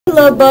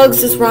Love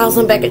bugs, it's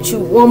Roslynn back at you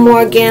one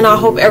more again. I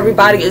hope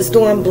everybody is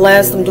doing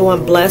blessed. I'm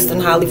doing blessed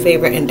and highly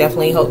favored, and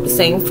definitely hope the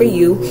same for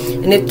you.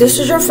 And if this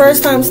is your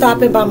first time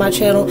stopping by my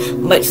channel,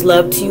 much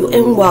love to you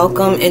and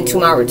welcome. And to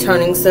my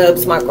returning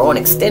subs, my growing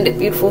extended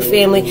beautiful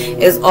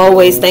family, as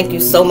always, thank you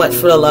so much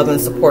for the love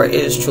and support. It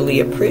is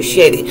truly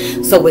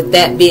appreciated. So with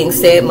that being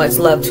said, much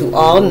love to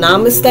all.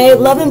 Namaste,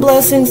 love and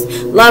blessings,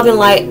 love and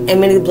light, and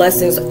many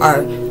blessings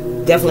are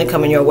definitely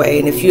coming your way.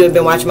 And if you have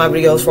been watching my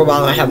videos for a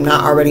while and I have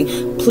not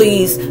already,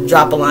 please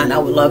drop a line. I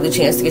would love the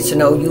chance to get to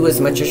know you as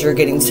much as you're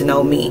getting to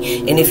know me.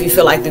 And if you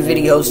feel like the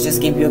videos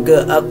just give you a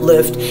good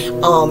uplift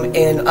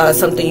and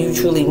something you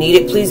truly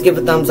needed, please give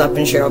a thumbs up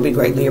and share. I'll be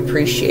greatly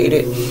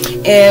appreciated.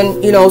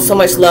 And you know, so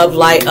much love,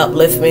 light,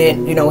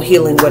 upliftment, you know,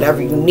 healing,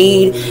 whatever you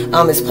need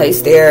is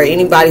placed there.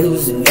 Anybody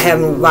who's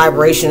having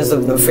vibrations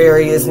of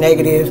nefarious,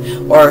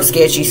 negative, or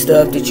sketchy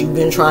stuff that you've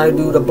been trying to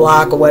do to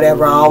block or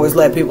whatever, I always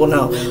let people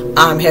know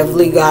I'm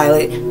heavily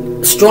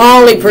guided,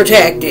 strongly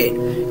protected,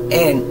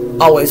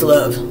 and always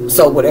love.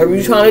 So whatever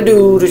you're trying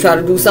to try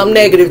to do something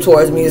negative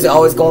towards me is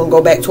always going to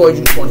go back towards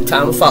you 20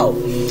 times fold.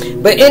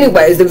 But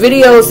anyways, the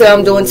videos that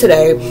I'm doing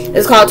today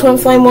is called Twin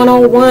Flame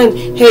 101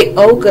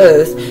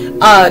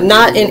 Heyokas,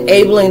 not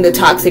enabling the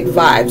toxic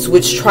vibes,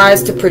 which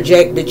tries to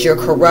project that you're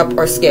corrupt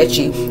or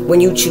sketchy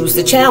when you choose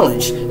to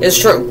challenge. It's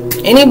true.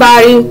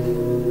 Anybody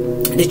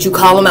that you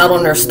call them out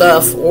on their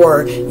stuff,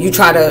 or you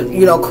try to,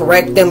 you know,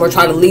 correct them or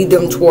try to lead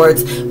them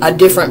towards a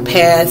different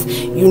path,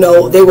 you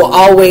know, they will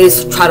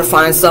always try to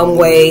find some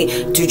way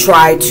to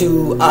try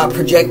to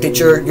project that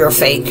you're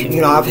fake.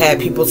 You know, I've had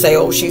people say,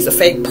 oh, she's a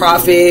fake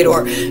prophet,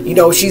 or, you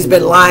know, she's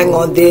been lying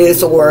on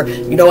this, or,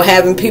 you know,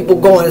 having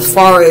people going as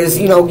far as,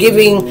 you know,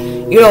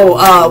 giving, you know,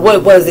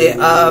 what was it,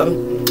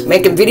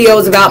 making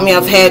videos about me.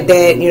 I've had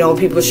that, you know,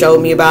 people showed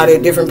me about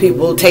it, different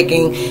people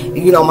taking,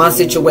 you know, my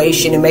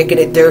situation and making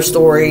it their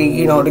story,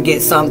 you know, to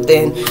get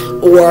something,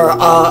 or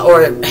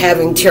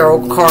having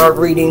tarot card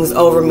readings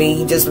over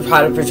me just to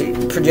try to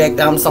project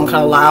I'm some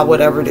kind of lie,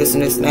 whatever, this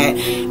and this and that.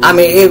 I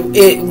mean,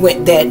 it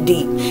went that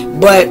deep,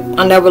 but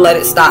I never let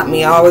it stop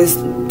me. I always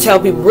tell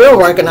people, real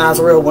recognize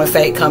real when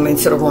fake come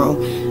into the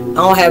room. I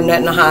don't have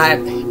nothing to hide.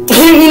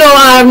 You know,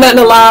 I have nothing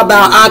to lie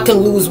about. I can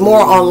lose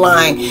more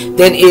online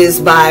than is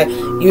by,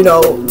 you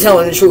know,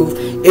 telling the truth.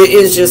 It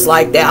is just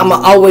like that. I'm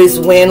going to always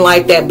win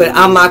like that, but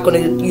I'm not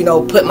going to, you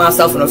know, put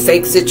myself in a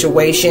fake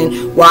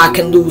situation where I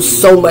can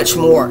lose so much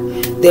more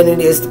than it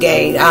is to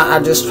gain.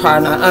 I just try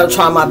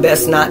my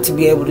best not to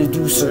be able to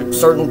do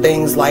certain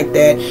things like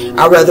that.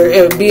 I'd rather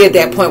it be at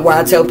that point where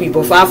I tell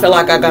people, if I feel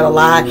like I got to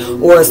lie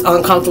or it's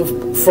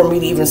uncomfortable for me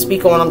to even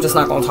speak on, I'm just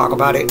not going to talk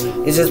about it.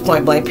 It's just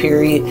point blank,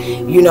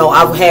 period. You know,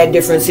 I've had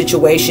different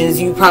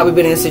situations. You've probably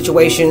been in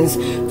situations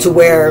to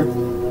where,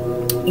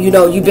 you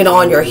know, you've been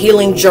on your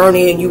healing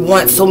journey and you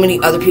want so many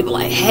other people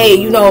like, hey,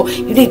 you know,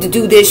 you need to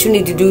do this, you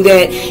need to do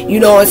that, you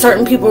know, and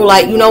certain people are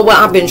like, you know what,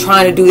 I've been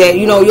trying to do that.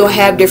 You know, you'll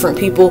have different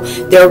people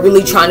that are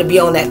really trying to be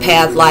on that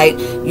path, like,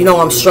 you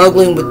know, I'm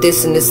struggling with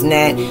this and this and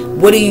that.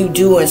 What do you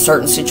do in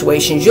certain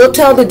situations? You'll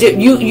tell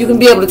you can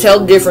be able to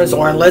tell the difference,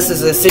 or unless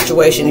it's a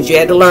situation that you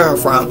had to learn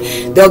from,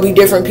 there'll be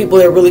different people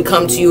that really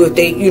come to you if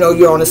they, you know,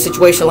 you're on a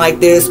situation like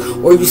this,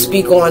 or you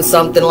speak on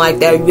something like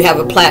that, or you have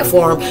a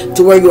platform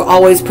to where you're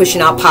always pushing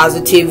out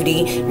positivity.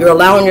 You're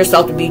allowing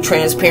yourself to be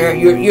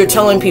transparent. You're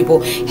telling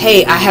people,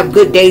 hey, I have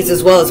good days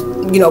as well as,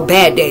 you know,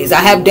 bad days.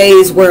 I have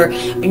days where,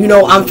 you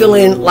know, I'm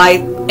feeling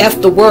like F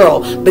the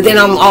world, but then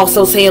I'm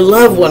also saying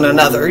love one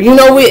another. You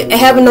know, we're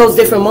having those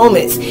different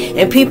moments.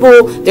 And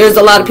people, there's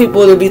a lot of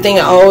people that be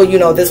thinking, oh, you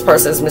know, this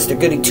person's Mr.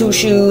 Goody Two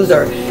Shoes,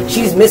 or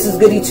she's Mrs.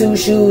 Goody Two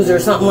Shoes, or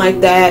something like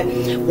that.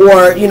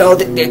 Or, you know,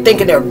 they're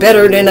thinking they're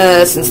better than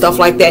us and stuff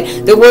like that.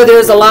 Where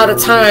there's a lot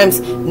of times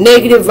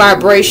negative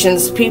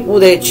vibrations, people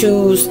that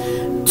choose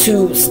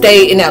to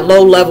stay in that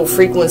low level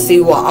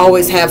frequency will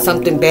always have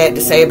something bad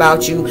to say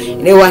about you,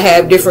 and they will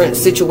have different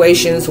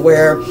situations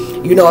where,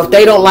 you know, if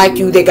they don't like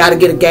you, they got to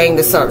get a gang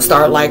to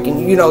start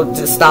liking, you know,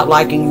 to stop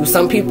liking you.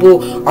 Some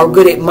people are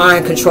good at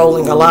mind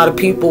controlling a lot of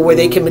people, where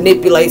they can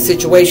manipulate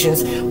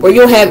situations where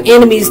you'll have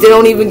enemies that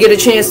don't even get a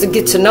chance to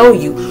get to know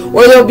you.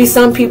 Or there'll be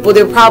some people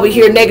that probably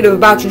hear negative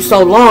about you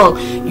so long,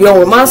 you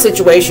know, in my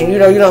situation, you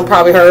know, you don't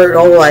probably heard,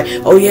 oh, like,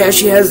 oh yeah,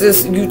 she has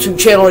this YouTube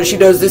channel and she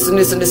does this and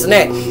this and this and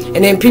that,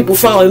 and then people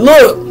finally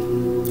look,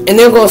 and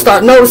they're going to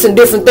start noticing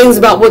different things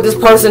about what this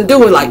person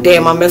doing. Like,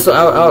 damn, I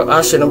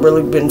shouldn't have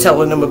really been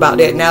telling them about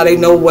that. Now they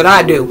know what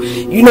I do.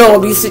 You know,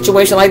 it'll be a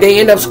situation like they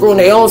end up screwing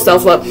their own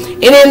stuff up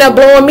and end up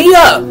blowing me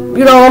up.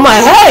 You know, I'm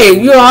like, hey,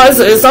 you know,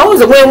 it's always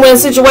a win-win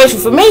situation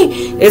for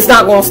me. It's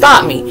not going to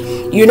stop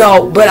me, you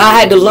know. But I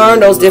had to learn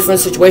those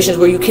different situations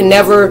where you can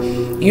never,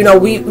 you know,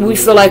 we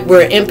feel like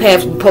we're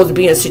empaths. We're supposed to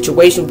be in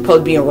situations, we're supposed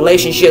to be in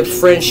relationships,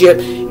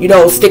 friendship, you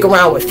know, stick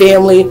around with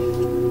family.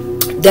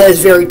 That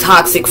is very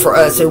toxic for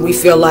us, and we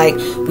feel like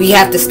we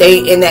have to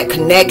stay in that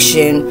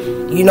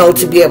connection, you know,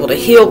 to be able to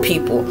heal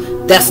people.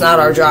 That's not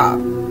our job.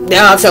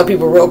 I'll tell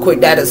people real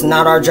quick, that is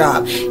not our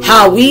job.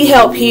 How we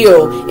help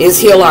heal is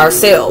heal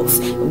ourselves.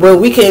 Where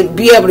we can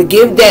be able to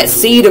give that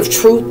seed of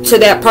truth to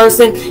that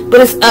person, but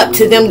it's up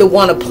to them to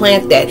want to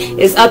plant that.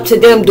 It's up to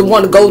them to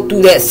want to go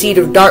through that seed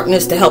of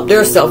darkness to help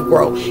their self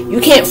grow. You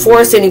can't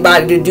force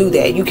anybody to do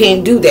that. You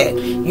can't do that.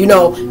 You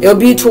know, it'll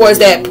be towards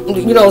that,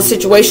 you know,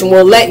 situation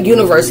where let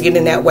universe get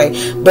in that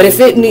way. But if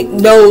it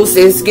knows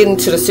it's getting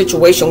to the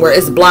situation where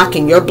it's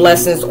blocking your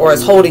blessings or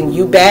it's holding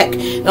you back,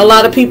 and a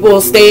lot of people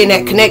will stay in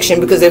that connection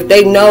because if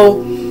they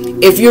know,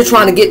 if you're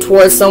trying to get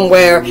towards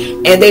somewhere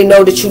and they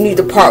know that you need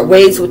to part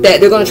ways with that,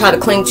 they're going to try to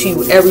cling to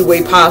you every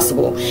way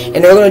possible. And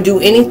they're going to do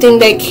anything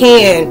they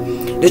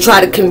can to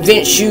try to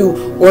convince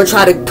you or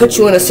try to put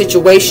you in a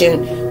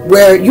situation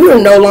where you are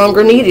no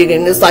longer needed.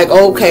 And it's like,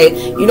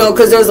 okay, you know,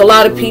 because there's a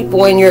lot of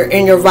people in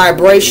your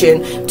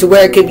vibration to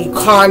where it could be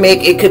karmic,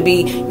 it could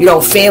be, you know,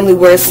 family,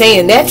 where it's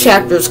saying that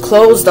chapter is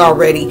closed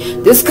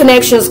already. This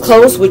connection is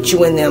closed with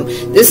you and them.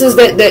 This is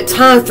that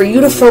time for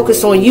you to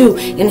focus on you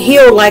and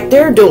heal like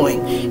they're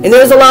doing. And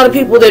there's a lot of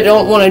people that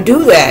don't want to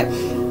do that.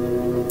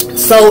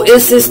 So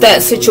it's just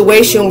that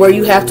situation where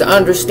you have to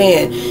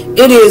understand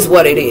it is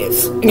what it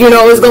is. You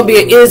know, it's going to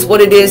be an is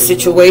what it is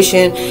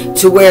situation,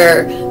 to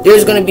where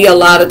there's going to be a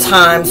lot of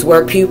times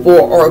where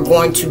people are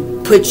going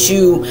to put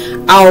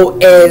you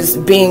out as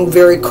being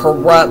very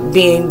corrupt,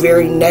 being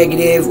very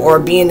negative, or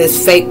being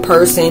this fake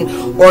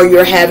person, or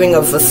you're having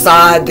a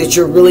facade that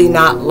you're really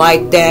not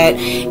like that.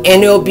 And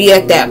it'll be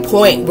at that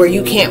point where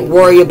you can't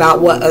worry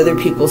about what other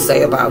people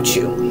say about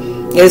you.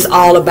 It's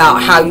all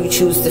about how you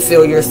choose to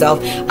feel yourself.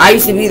 I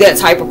used to be that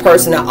type of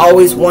person that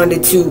always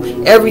wanted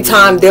to, every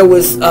time there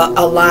was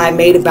a lie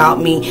made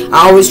about me,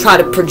 I always try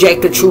to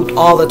project the truth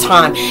all the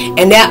time.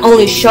 And that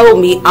only showed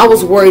me I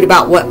was worried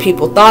about what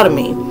people thought of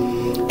me.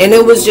 And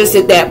it was just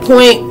at that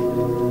point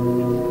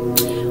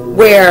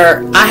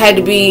where I had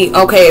to be,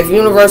 okay, if the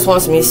universe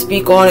wants me to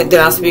speak on it,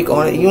 then I speak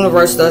on it. The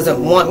universe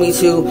doesn't want me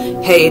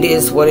to, hey, it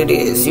is what it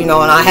is, you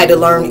know. And I had to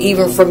learn,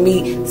 even from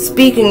me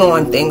speaking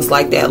on things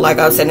like that, like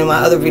I've said in my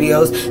other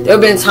videos, there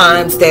have been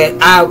times that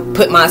I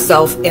put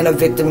myself in a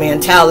victim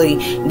mentality,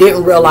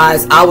 didn't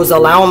realize I was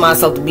allowing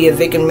myself to be a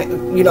victim,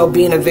 you know,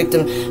 being a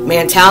victim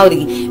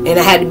mentality. And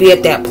I had to be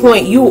at that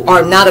point, you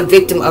are not a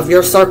victim of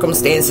your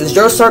circumstances.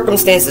 Your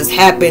circumstances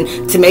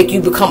happen to make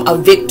you become a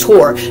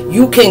victor.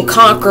 You can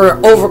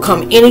conquer,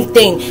 overcome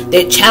anything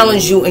that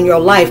challenges you in your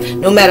life,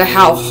 no matter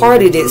how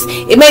hard it is.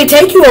 It may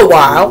take you a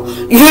while,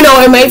 you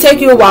know, it may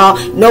take you a while.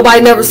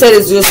 Nobody never said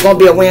it's just going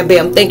to be a wham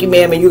bam, thank you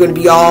ma'am, and you're going to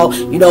be all,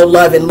 you know,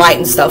 love and light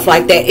and stuff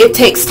like that. It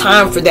takes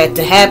time for that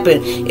to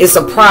happen. It's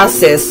a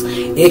process.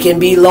 It can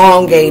be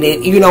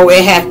elongated, you know.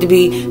 It have to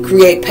be,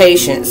 create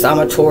patience. I'm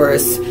a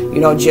Taurus, you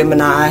know,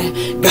 Gemini,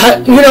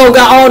 got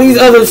all these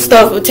other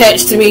stuff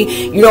attached to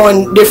me, you know,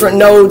 in different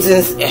nodes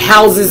and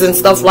houses and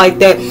stuff like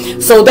that.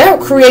 So that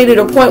created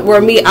a point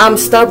where I'm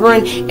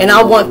stubborn and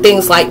I want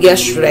things like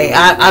yesterday.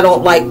 I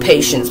don't like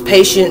patience.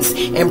 Patience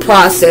and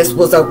process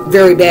was a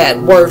very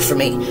bad word for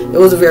me. It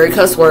was a very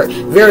cuss word,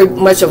 very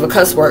much of a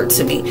cuss word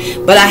to me.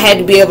 But I had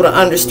to be able to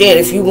understand,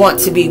 if you want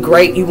to be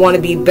great, you want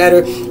to be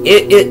better,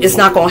 it's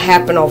not going to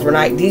happen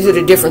overnight. These are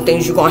the different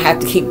things you're going to have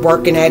to keep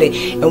working at it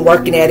and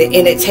working at it.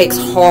 And it takes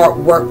hard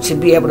work to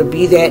be able to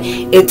be that.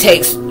 It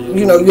takes,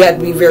 you know, you have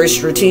to be very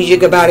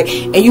strategic about it,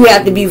 and you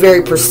have to be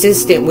very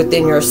persistent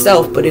within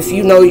yourself. But if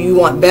you know you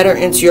want better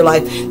into your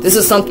life, this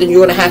is something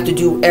you're going to have to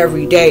do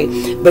every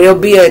day. But it'll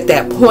be at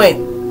that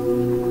point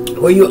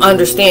where you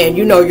understand,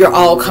 you know, you're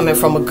all coming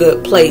from a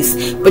good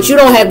place, but you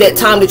don't have that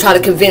time to try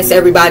to convince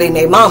everybody and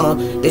their mama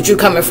that you're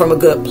coming from a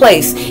good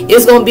place.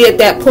 It's going to be at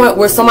that point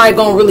where somebody's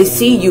going to really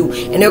see you,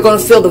 and they're going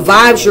to feel the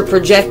vibes you're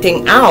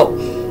projecting out.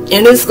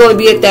 And it's going to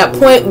be at that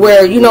point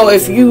where, you know,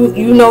 if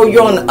you know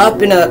you're on the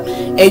up and up,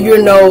 and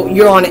you know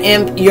you're on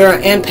your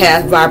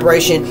empath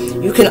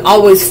vibration, you can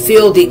always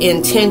feel the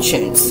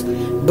intentions.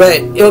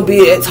 But it'll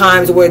be at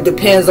times where it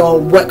depends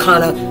on what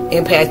kind of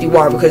empath you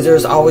are, because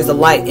there's always a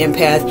light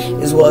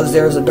empath as well as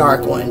there's a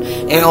dark one.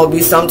 And it'll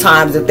be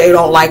sometimes, if they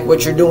don't like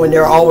what you're doing,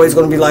 they're always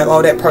going to be like,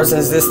 oh, that person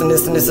is this and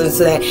this and this and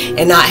that,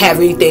 and not have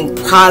anything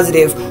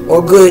positive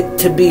or good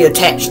to be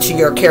attached to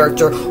your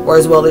character or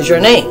as well as your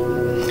name.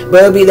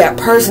 But it'll be that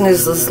person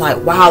is just like,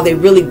 wow,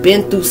 they've really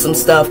been through some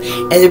stuff,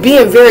 and they're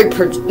being very,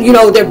 you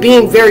know, they're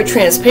being very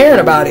transparent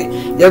about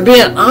it. They're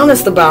being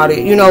honest about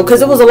it, you know,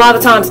 because it was a lot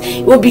of times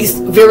it would be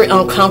very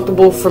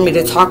uncomfortable for me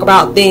to talk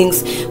about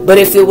things. But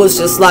if it was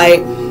just like,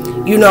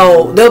 you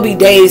know, there'll be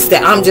days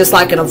that I'm just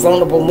like in a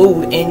vulnerable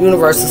mood, and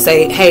universe will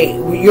say, hey,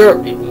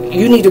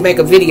 you need to make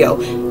a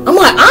video. I'm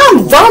like,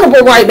 I'm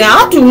vulnerable right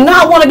now. I do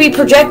not want to be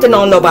projecting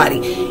on nobody.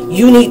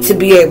 You need to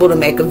be able to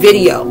make a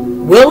video.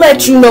 We'll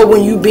let you know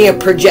when you're being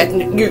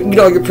projecting, you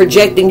know, you're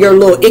projecting your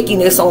little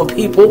ickiness on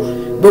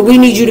people. But we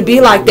need you to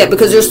be like that,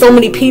 because there's so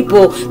many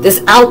people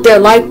that's out there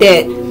like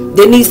that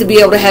needs to be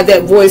able to have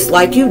that voice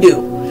like you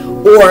do.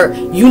 Or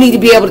you need to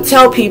be able to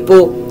tell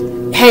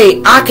people,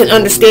 hey, I can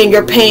understand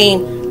your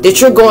pain that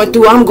you're going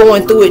through. I'm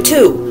going through it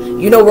too.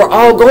 You know, we're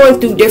all going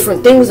through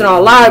different things in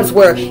our lives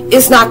where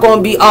it's not going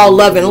to be all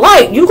love and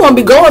light. You're going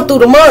to be going through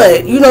the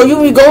mud. You know,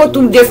 you'll be going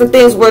through different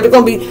things where they're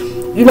going to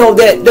be, you know,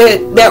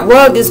 that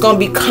rug is going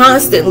to be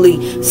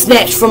constantly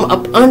snatched from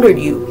up under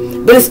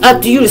you. But it's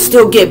up to you to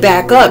still get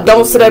back up.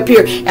 Don't sit up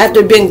here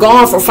after being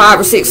gone for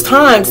 5 or 6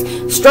 times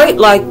straight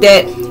like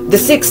that. The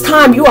 6th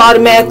time you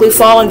automatically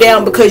falling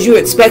down because you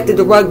expected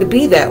the rug to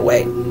be that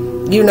way.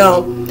 You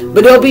know.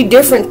 But there'll be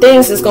different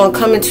things that's going to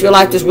come into your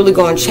life that's really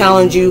going to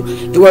challenge you,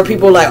 to where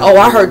people are like, oh,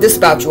 I heard this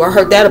about you, I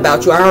heard that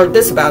about you, I heard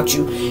this about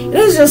you. And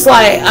it's just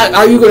like,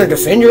 are you going to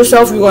defend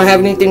yourself? Are you going to have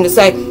anything to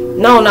say?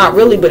 No, not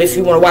really. But if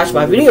you want to watch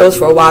my videos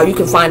for a while, you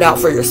can find out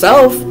for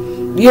yourself.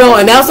 You know,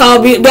 and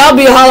that'll be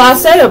all I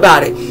say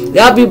about it.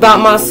 That'll be about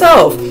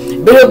myself.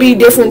 But there'll be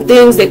different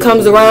things that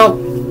comes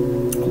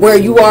around where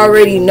you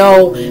already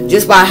know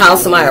just by how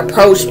somebody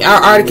approached me. I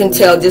already can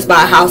tell just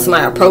by how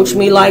somebody approached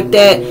me like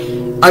that.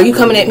 Are you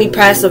coming at me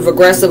passive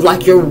aggressive,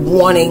 like you're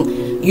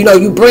wanting, you know,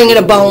 you bring in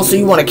a bone so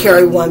you want to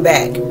carry one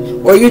back?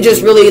 Or you're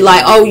just really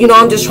like, oh, you know,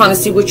 I'm just trying to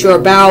see what you're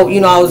about.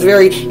 You know, I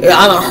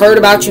done heard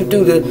about you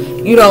through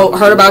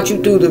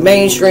the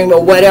mainstream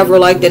or whatever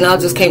like that, and I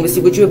just came to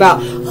see what you're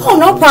about. Oh,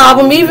 no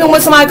problem. Even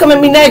when somebody come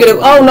at me negative,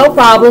 oh, no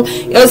problem.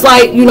 It's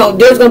like, you know,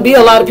 there's going to be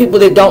a lot of people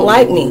that don't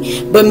like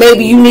me. But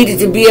maybe you needed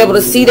to be able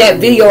to see that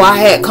video I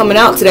had coming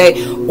out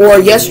today or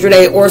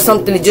yesterday, or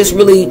something that just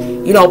really,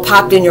 you know,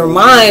 popped in your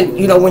mind,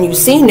 you know, when you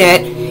seen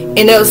that.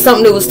 And there was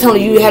something that was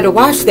telling you had to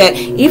watch that.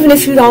 Even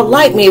if you don't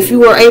like me, if you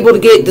were able to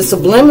get the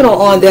subliminal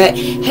on that,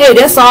 hey,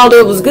 that's all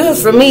that was good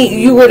for me,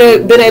 you would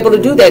have been able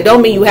to do that.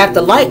 Don't mean you have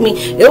to like me.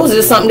 It was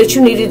just something that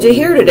you needed to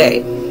hear today.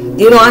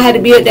 You know, I had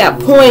to be at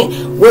that point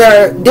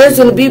where there's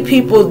going to be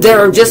people that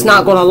are just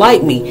not going to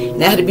like me.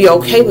 And I had to be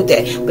okay with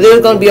that. But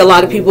there's going to be a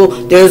lot of people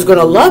that's going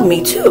to love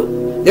me too.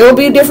 There will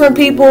be different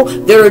people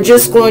that are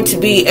just going to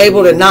be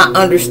able to not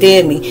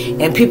understand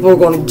me. And people are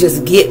going to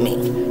just get me.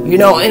 You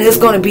know, and it's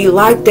going to be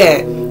like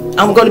that.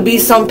 I'm going to be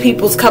some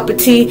people's cup of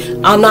tea.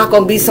 I'm not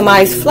going to be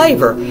somebody's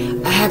flavor.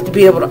 I have to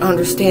be able to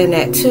understand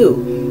that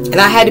too. And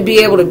I had to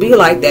be able to be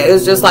like that.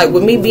 It's just like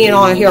with me being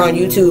on here on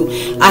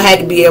YouTube, I had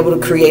to be able to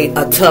create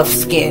a tough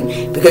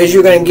skin, because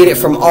you're going to get it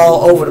from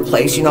all over the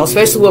place, you know,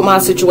 especially with my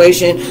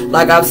situation,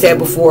 like I've said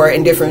before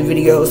in different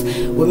videos.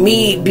 With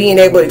me being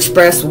able to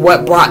express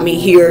what brought me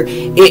here,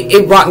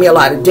 it brought me a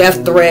lot of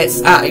death threats.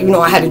 You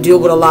know, I had to deal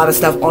with a lot of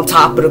stuff on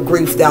top of the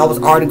grief that I was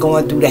already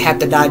going through, to have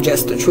to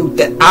digest the truth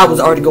that I was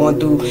already going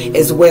through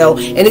as well.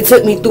 And it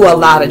took me through a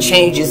lot of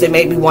changes. It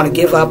made me want to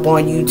give up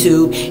on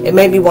YouTube. It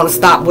made me want to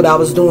stop what I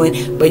was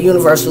doing. But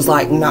universe was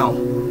like, no,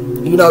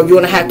 you know, you're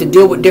going to have to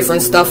deal with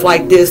different stuff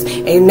like this.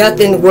 Ain't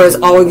nothing where it's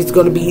always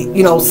going to be,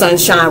 you know,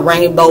 sunshine,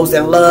 rainbows,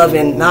 and love,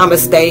 and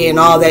namaste, and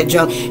all that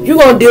junk. You're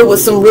going to deal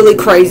with some really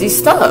crazy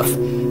stuff,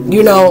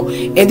 you know,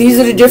 and these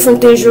are the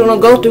different things you're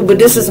going to go through. But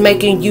this is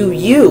making you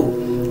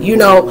you. You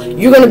know,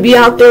 you're going to be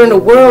out there in the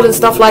world and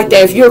stuff like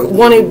that. If you're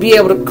wanting to be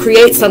able to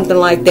create something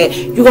like that,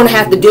 you're going to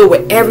have to deal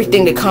with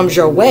everything that comes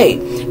your way.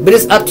 But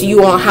it's up to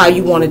you on how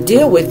you want to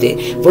deal with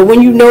it. But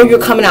when you know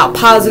you're coming out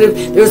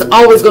positive, there's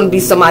always going to be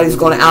somebody who's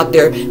going to out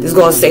there that's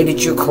going to say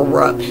that you're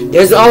corrupt.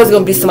 There's always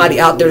going to be somebody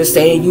out there that's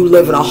saying you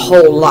live in a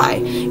whole lie.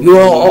 You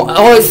know,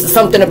 always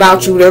something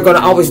about you. They're going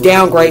to always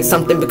downgrade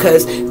something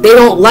because they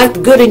don't like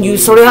the good in you.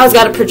 So they always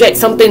got to project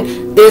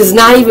something that's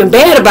not even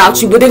bad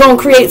about you, but they're going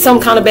to create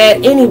some kind of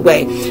bad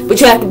anyway.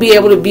 But you have to be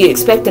able to be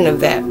expectant of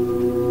that.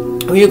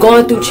 When you're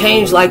going through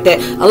change like that,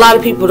 a lot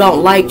of people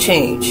don't like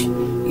change.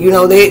 You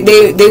know,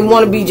 they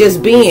want to be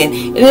just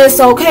being. And it's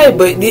okay,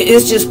 but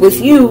it's just with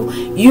you,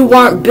 you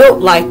weren't built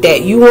like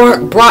that. You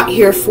weren't brought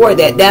here for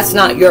that. That's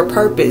not your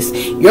purpose.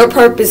 Your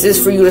purpose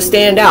is for you to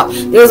stand out.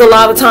 There's a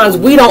lot of times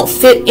we don't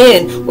fit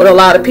in with a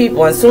lot of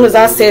people. As soon as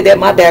I said that,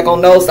 my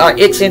daggone nose started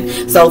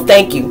itching. So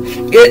thank you.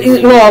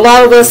 You know, a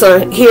lot of us are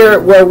here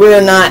where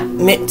we're not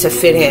meant to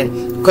fit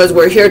in, because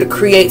we're here to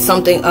create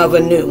something of a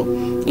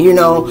new. You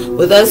know,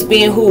 with us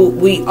being who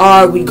we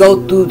are, we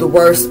go through the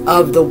worst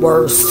of the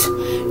worst.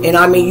 And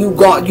I mean,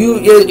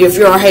 if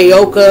you're a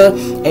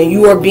Heyoka and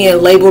you are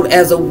being labeled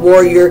as a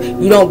warrior,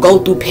 you don't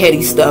go through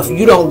petty stuff.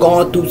 You don't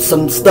go through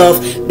some stuff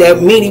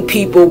that many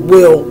people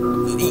will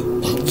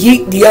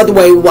yeet the other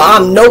way. Well,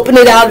 I'm noping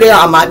it out there.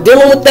 I'm not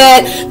dealing with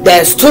that.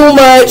 That's too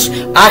much.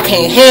 I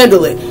can't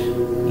handle it.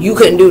 You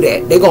couldn't do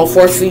that. They're going to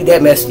force feed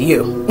that mess to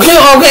you.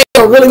 Okay,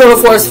 they're really going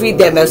to force feed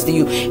that mess to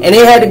you. And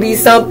it had to be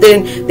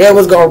something that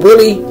was going to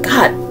really,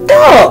 God,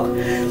 dog.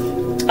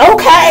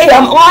 Okay,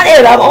 I'm on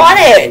it. I'm on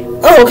it.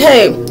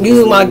 Okay,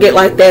 usually when I get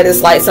like that,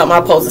 it's like something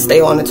I'm supposed to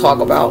stay on and talk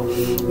about.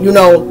 You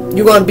know,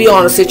 you're going to be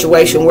on a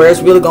situation where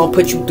it's really going to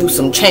put you through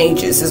some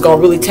changes. It's going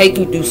to really take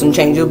you through some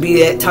change. It'll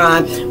be that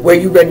time where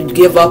you're ready to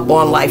give up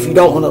on life. You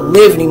don't want to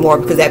live anymore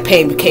because that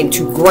pain became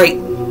too great.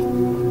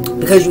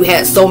 Because you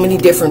had so many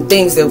different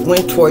things that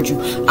went towards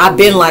you. I've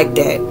been like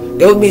that.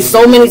 There would be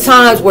so many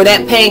times where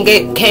that pain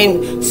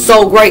came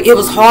so great. It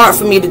was hard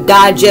for me to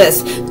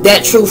digest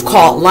that truth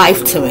called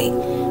life to me.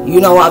 You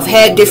know, I've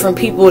had different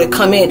people that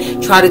come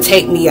in, try to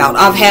take me out.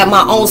 I've had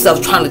my own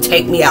self trying to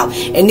take me out.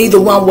 And neither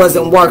one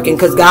wasn't working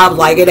because God was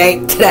like, it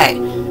ain't today.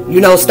 You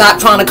know, stop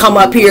trying to come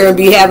up here and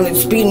be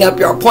speeding up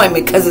your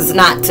appointment, because it's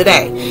not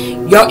today.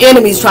 Your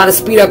enemies try to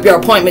speed up your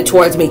appointment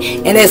towards me,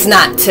 and it's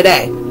not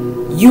today.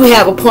 You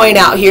have a point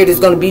out here that's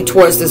going to be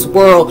towards this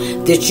world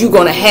that you're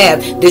going to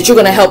have, that you're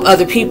going to help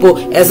other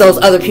people as those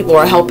other people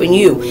are helping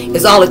you.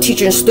 It's all a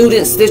teacher and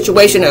student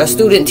situation, or a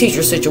student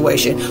teacher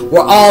situation.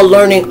 We're all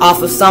learning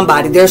off of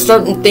somebody. There are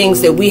certain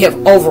things that we have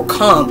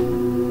overcome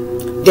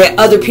that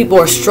other people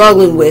are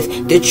struggling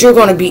with, that you're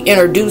going to be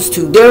introduced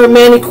to. There are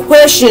many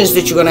questions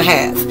that you're going to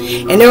have,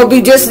 and there'll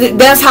be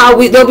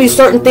there'll be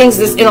certain things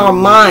that's in our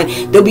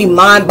mind. They'll be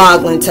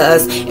mind-boggling to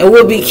us, and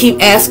we'll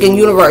keep asking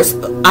universe,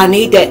 I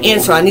need that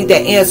answer, I need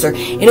that answer.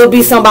 And it'll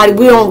be somebody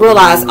we don't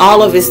realize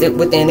all of it's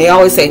within. They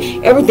always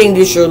say everything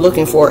that you're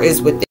looking for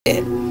is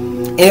within.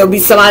 And it'll be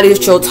somebody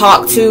that you'll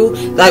talk to.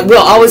 Like,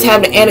 we'll always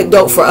have the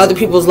anecdote for other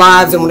people's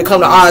lives, and when it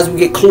comes to ours, we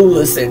get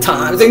clueless at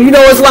times. And you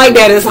know, it's like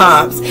that at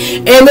times.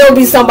 And there'll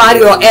be somebody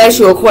who'll ask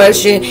you a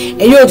question,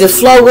 and you'll just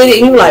flow with it,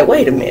 and you're like,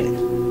 wait a minute.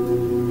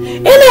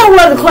 Isn't that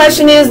what the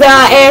question is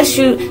that I asked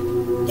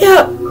you?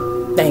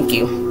 Yep. Thank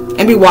you.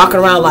 And be walking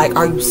around like,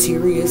 are you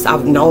serious?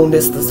 I've known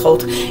this whole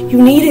time.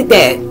 You needed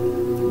that.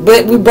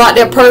 But we brought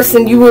that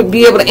person, you would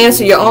be able to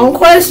answer your own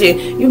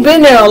question. You've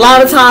been there a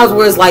lot of times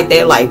where it's like,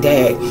 they're like,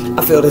 Dad,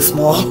 I feel this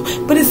small,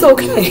 but it's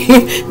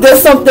okay.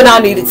 There's something I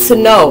needed to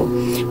know.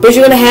 But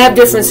you're going to have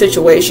different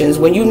situations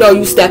when you know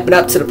you stepping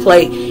up to the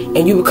plate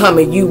and you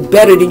becoming you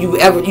better than you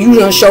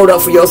done showed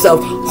up for yourself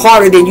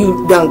harder than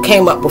you done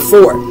came up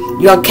before.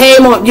 You done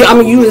came on,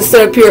 you just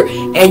sit up here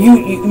and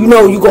you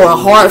know you going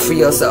hard for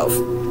yourself.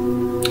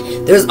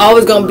 There's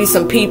always going to be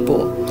some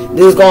people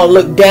that's going to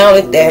look down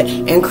at that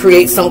and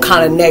create some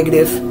kind of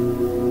negative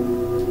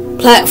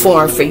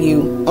platform for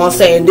you on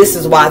saying this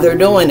is why they're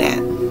doing that.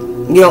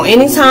 You know,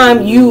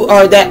 anytime you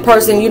are that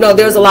person, you know,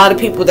 there's a lot of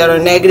people that are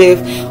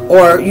negative,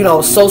 or, you know,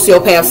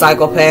 sociopath,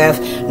 psychopath,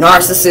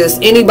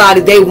 narcissist,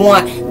 anybody they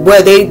want,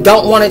 where they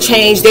don't want to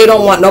change. They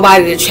don't want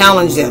nobody to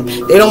challenge them.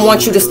 They don't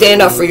want you to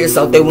stand up for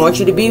yourself. They want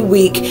you to be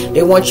weak.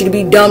 They want you to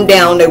be dumbed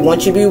down. They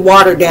want you to be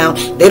watered down.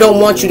 They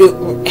don't want you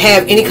to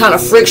have any kind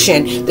of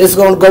friction that's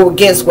going to go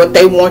against what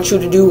they want you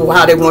to do,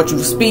 how they want you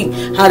to speak,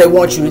 how they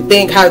want you to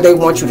think, how they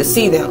want you to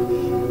see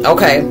them.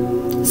 Okay.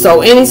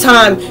 So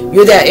anytime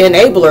you're that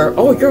enabler,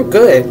 oh, you're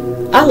good.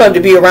 I love to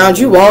be around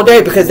you all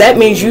day, because that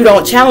means you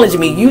don't challenge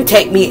me. You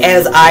take me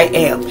as I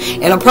am.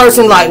 And a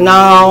person like,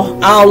 no,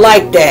 I don't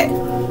like that.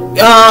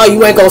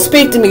 You ain't gonna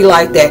speak to me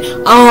like that.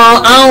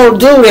 I don't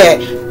do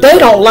that. They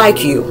don't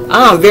like you.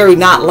 I'm very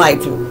not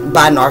liked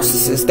by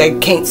narcissists. They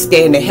can't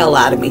stand the hell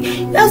out of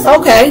me. That's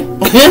okay.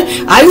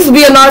 I used to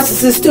be a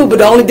narcissist too, but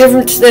the only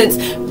difference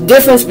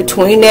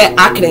between that,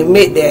 I can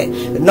admit that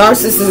the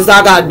narcissists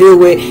I gotta deal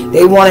with,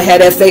 they want to have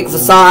that fake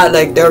facade,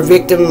 like they're a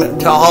victim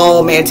to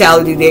all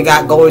mentality they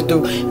got going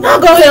through. I'll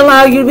go ahead and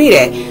allow you to be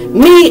that.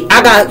 Me,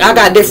 I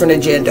got different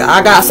agenda.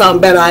 I got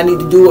something better I need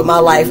to do with my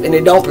life, and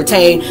it don't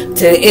pertain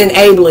to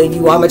enabling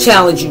you. I'ma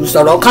challenge you,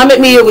 so don't come at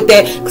me with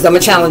that, because I'ma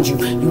challenge you.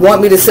 You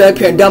want me to sit up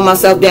here and dumb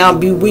myself down,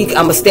 be weak,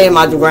 I'ma stand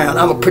my ground.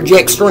 I'ma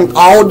project strength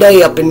all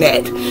day up in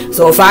that.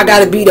 So if I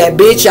gotta be that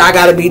bitch, I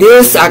gotta be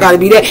this, I gotta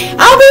be that,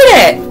 I'll be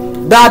that.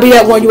 But I'll be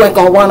that one you ain't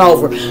gonna run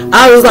over.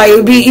 I was like,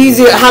 it'd be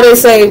easier, how they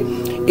say,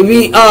 it'd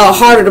be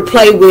harder to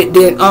play with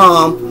than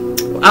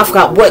I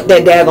forgot what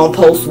that daggone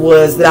post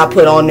was that I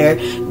put on there.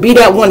 Be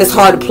that one that's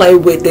hard to play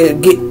with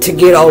than to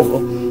get over.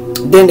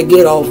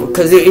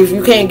 Because if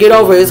you can't get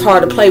over, it's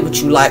hard to play with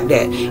you like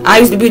that. I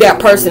used to be that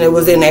person that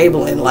was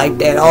enabling like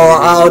that.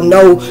 Or I'll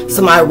know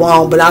somebody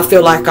wrong, but I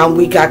feel like I'm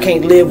weak. I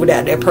can't live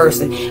without that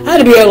person. I had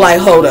to be able to like,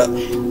 hold up.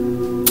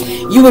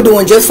 You were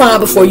doing just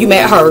fine before you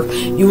met her.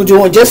 You were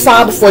doing just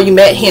fine before you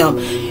met him.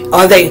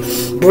 Are they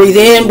breathe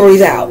in,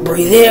 breathe out,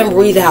 breathe in,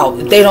 breathe out?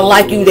 If they don't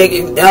like you,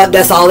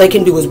 that's all they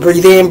can do is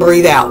breathe in,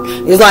 breathe out.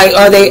 It's like,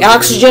 are they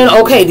oxygen?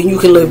 Okay, then you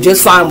can live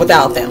just fine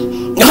without them.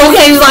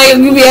 Okay, it's like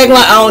you be acting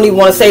like I don't even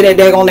want to say that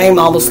daggone name.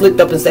 I almost slipped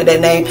up and said that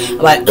name. I'm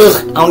like,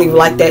 ugh, I don't even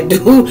like that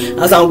dude.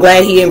 I'm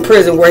glad he in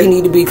prison where he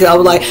need to be, because I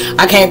was like,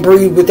 I can't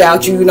breathe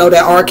without you. You know,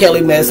 that R.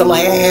 Kelly mess. I'm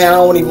like, I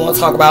don't even want to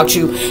talk about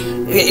you.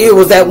 It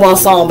was that one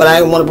song, but I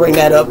didn't want to bring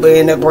that up, but I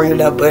ended up bringing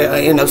it up, but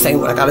I ended up saying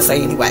what I gotta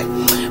say anyway.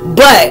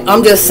 But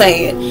I'm just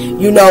saying,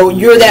 you know,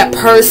 you're that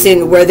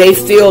person where they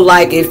feel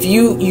like if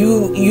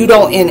you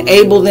don't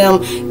enable them,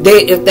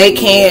 if they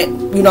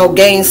can't, you know,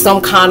 gain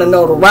some kind of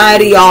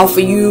notoriety off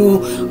of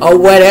you or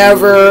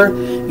whatever,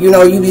 you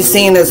know, you be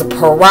seen as a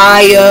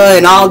pariah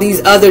and all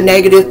these other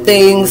negative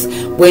things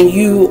when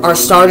you are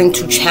starting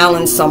to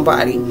challenge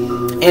somebody.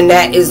 And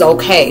that is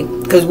okay.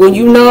 Because when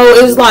you know,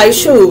 it's like,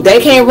 shoot, they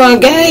can't run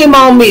game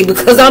on me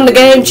because I'm the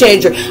game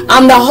changer.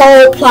 I'm the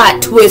whole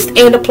plot twist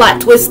and the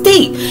plot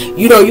twistee.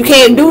 You know, you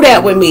can't do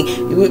that with me.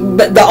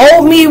 But the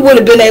old me would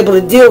have been able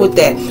to deal with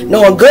that.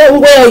 Knowing good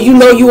and well, you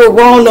know you were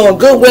wrong. Knowing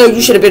good and well,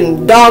 you should have been in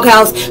the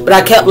doghouse. But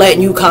I kept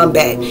letting you come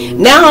back.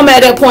 Now I'm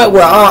at that point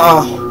where,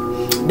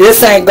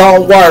 this ain't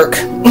gonna work.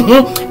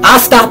 I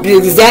stopped the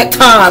exact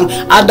time.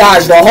 I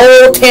dodged the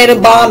whole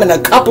Tannenbaum and a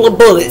couple of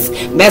bullets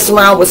messing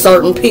around with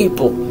certain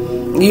people.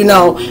 You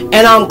know, and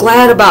I'm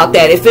glad about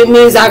that. If it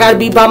means I got to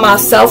be by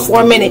myself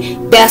for a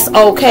minute, that's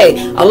okay.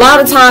 A lot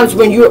of times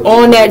when you're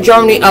on that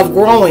journey of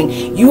growing,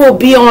 you will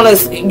be on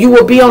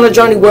a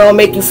journey where it'll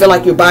make you feel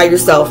like you're by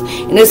yourself.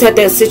 And it's at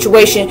that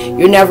situation,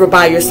 you're never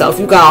by yourself.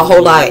 You got a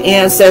whole lot of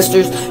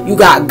ancestors, you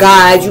got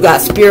guides, you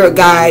got spirit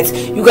guides,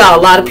 you got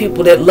a lot of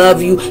people that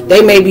love you.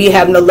 They may be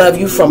having to love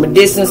you from a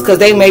distance because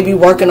they may be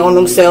working on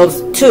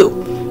themselves too.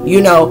 You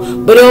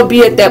know, but it'll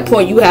be at that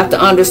point you have to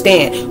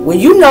understand when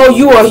you know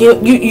you're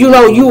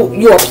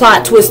a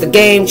plot twist, a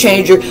game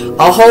changer,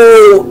 a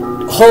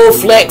whole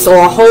flex or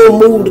a whole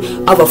mood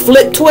of a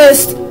flip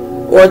twist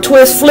or a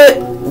twist flip,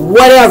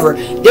 whatever.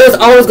 There's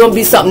always going to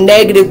be something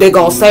negative they're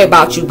going to say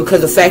about you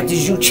because the fact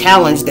is you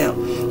challenge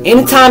them.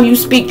 Anytime you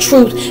speak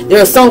truth,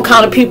 there are some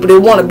kind of people that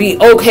want to be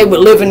okay with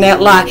living that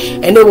lie,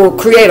 and they will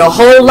create a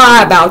whole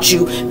lie about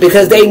you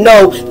because they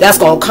know that's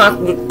going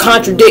to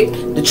contradict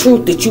the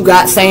truth that you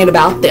got saying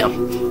about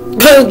them.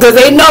 Because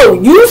they know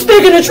you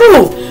speaking the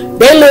truth.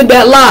 They live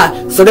that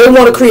lie, so they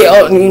want to create,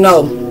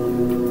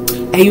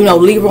 and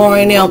Leroy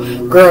and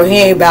them, girl, he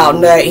ain't about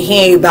nothing. He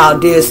ain't about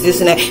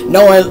this and that.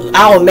 Knowing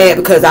I was mad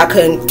because I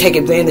couldn't take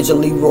advantage of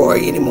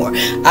Leroy anymore.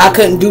 I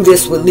couldn't do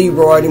this with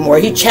Leroy anymore.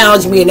 He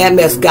challenged me and that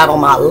mess got on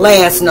my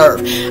last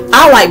nerve.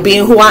 I like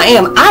being who I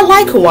am. I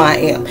like who I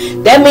am.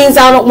 That means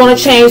I don't want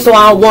to change, so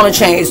I don't want to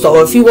change.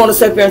 So if you want to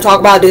sit here and talk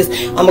about this,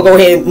 I'm going to go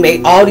ahead and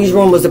make all these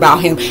rumors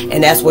about him,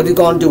 and that's what he's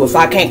going to do. If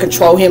I can't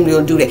control him,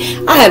 he'll do that.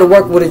 I had to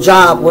work with a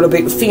job with a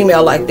big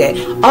female like that.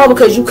 All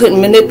because you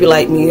couldn't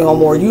manipulate me no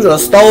more. You done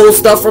stole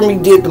stuff from me,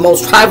 did the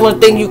most trifling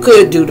thing you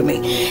could do to me,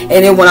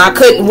 and then when I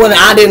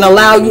didn't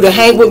allow you to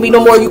hang with me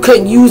no more, you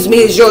couldn't use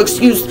me as your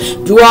excuse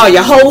to do all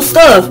your whole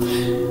stuff.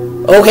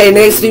 Okay,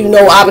 next thing you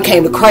know, I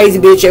became the crazy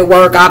bitch at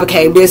work. I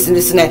became this and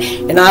this and that,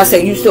 and I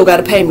said, you still got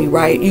to pay me,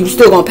 right? You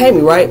still gonna pay me,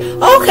 right?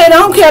 Okay, I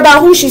don't care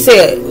about who she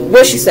said,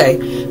 what she say,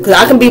 because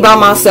I can be by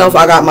myself.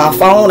 I got my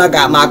phone, I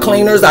got my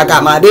cleaners, I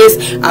got my this,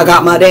 I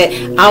got my that.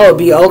 I would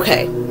be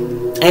okay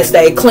and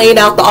stay clean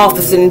out the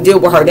office and deal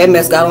with her. That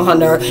mess got on her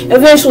nerve.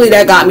 Eventually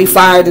that got me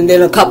fired, and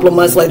then a couple of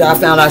months later I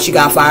found out she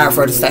got fired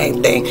for the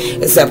same thing,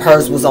 except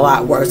hers was a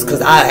lot worse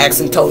because I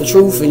actually told the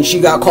truth and she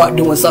got caught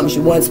doing something she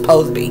wasn't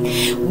supposed to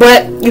be.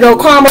 But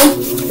karma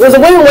was a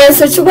win-win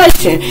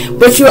situation,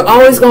 but you're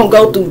always going to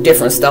go through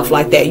different stuff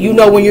like that.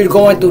 When you're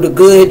going through the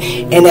good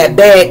and that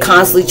bad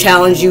constantly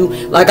challenge you.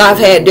 Like I've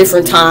had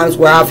different times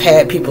where I've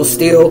had people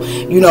still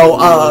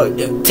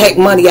take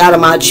money out of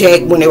my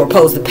check when they were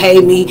supposed to pay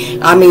me.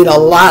 I mean a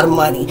lot of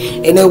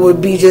money, and it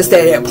would be just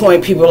at that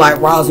point people like,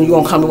 Roslynn, you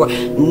gonna come to work?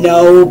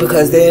 No,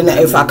 because then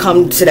if I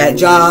come to that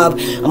job,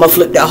 I'm gonna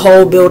flip that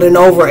whole building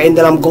over and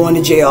then I'm going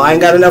to jail. I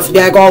ain't got enough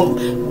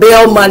daggone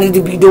bail money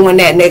to be doing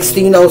that. Next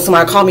thing you know,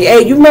 somebody call me,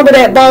 hey, you remember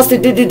that boss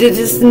that did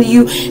this to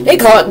you? They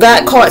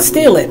got caught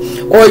stealing.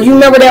 Or you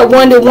remember that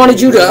one that wanted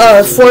you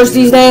to forge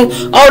these names?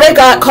 Oh, they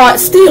got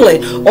caught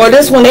stealing. Or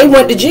this one, they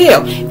went to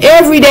jail.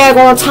 Every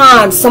daggone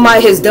time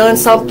somebody has done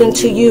something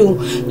to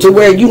you to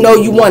where you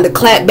wanted to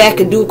clap back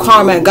and do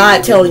karma, and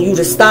God telling you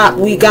to stop,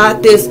 we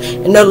got this,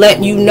 and they're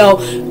letting you know,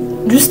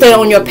 you stay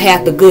on your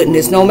path of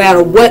goodness. No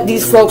matter what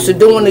these folks are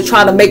doing to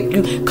try to make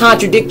you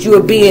contradict you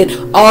of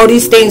being all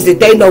these things that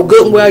they know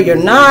good and well you're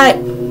not,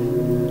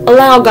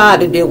 allow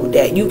God to deal with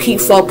that. You keep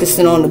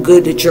focusing on the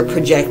good that you're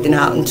projecting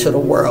out into the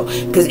world,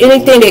 because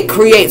anything that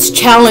creates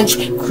challenge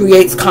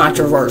creates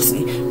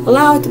controversy.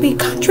 Allow it to be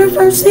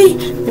controversy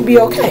and be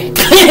okay.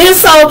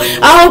 So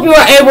I hope you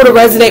are able to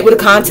resonate with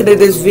the content of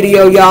this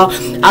video, y'all.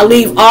 I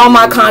leave all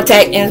my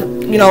contact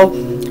and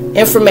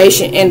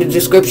information in the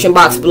description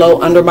box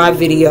below under my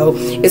video.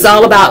 It's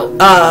all about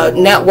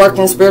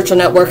networking, spiritual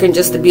networking,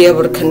 just to be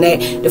able to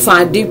connect, to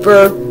find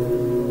deeper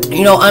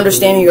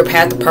understanding your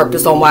path of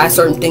purpose on why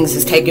certain things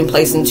is taking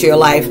place into your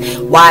life,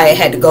 why it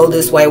had to go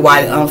this way,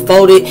 why it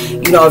unfolded.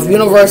 If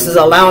universe is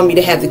allowing me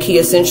to have the key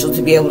essentials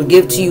to be able to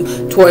give to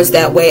you towards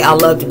that way, I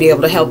love to be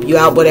able to help you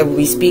out. Whatever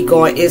we speak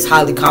on is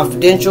highly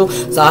confidential,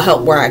 so I'll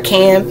help where I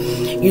can.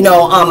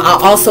 I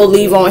also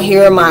leave on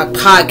here my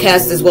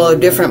podcast as well as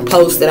different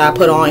posts that I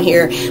put on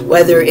here,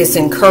 whether it's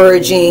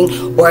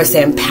encouraging or it's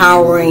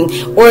empowering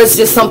or it's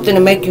just something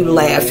to make you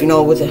laugh.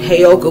 With a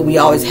Heyoka, we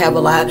always have a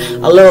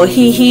little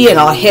hee-hee and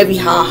a heavy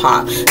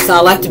ha-ha. So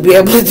I like to be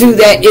able to do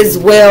that as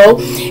well.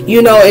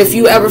 If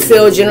you ever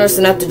feel generous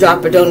enough to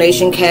drop a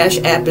donation, Cash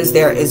App is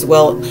there as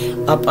well,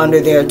 up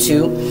under there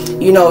too.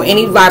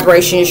 Any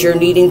vibrations you're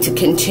needing to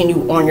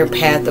continue on your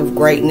path of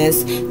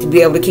greatness, to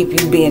be able to keep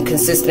you being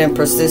consistent and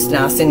persistent,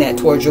 I'll send that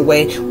towards your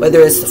way.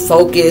 Whether it's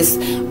focused,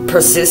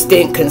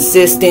 persistent,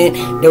 consistent,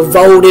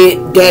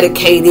 devoted,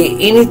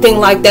 dedicated, anything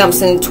like that, I'm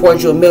sending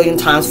towards you 1,000,000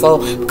 times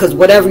fold, because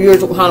whatever you're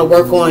trying to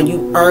work on,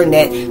 you earn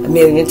that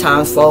 1,000,000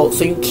 times fold.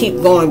 So you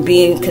keep going,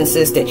 being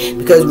consistent,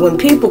 because when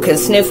people can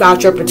sniff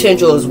out your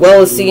potential as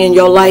well as seeing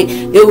your light,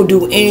 they will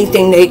do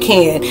anything they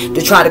can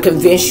to try to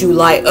convince you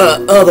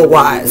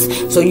otherwise.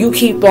 So you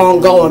keep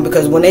on going,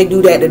 because when they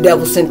do that, the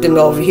devil sent them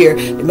over here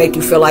to make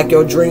you feel like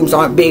your dreams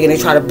aren't big, and they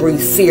try to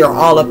breathe fear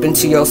all up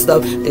into your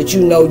stuff that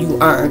you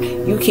earn.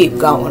 You keep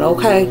going,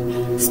 okay?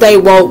 Stay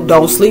woke.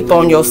 Don't sleep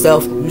on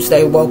yourself. You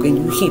stay woke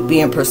and you keep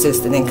being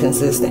persistent and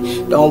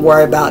consistent. Don't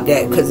worry about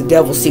that, because the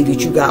devil see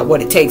that you got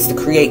what it takes to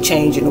create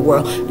change in the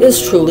world.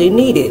 It's truly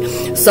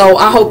needed. So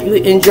I hope you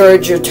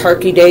enjoyed your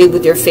turkey day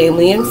with your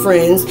family and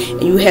friends,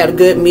 and you had a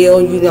good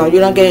meal. You know,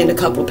 you're not getting a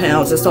couple of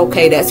pounds. It's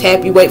okay. That's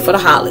happy. Wait for the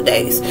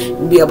holidays.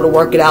 You'll be able to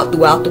work it out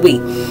throughout the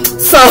week.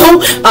 So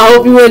I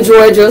hope you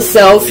enjoyed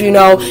yourself. You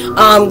know,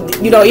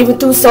 even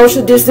through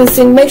social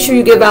distancing, make sure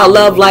you give out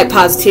love, light,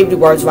 positivity,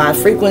 words,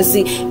 vibe,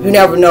 frequency. You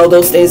never know,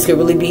 those things could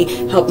really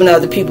be helping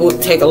other people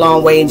take a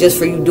long way. And just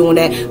for you doing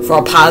that for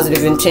a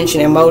positive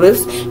intention and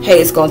motives, hey,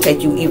 it's going to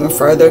take you even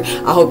further.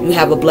 I hope you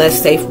have a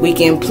blessed, safe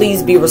weekend.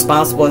 Please be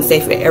responsible and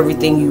safe in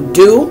everything you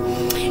do.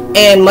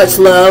 And much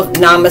love.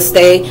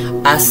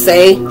 Namaste. I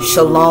say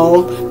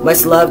shalom.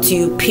 Much love to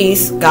you.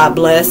 Peace. God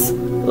bless.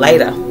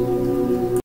 Later.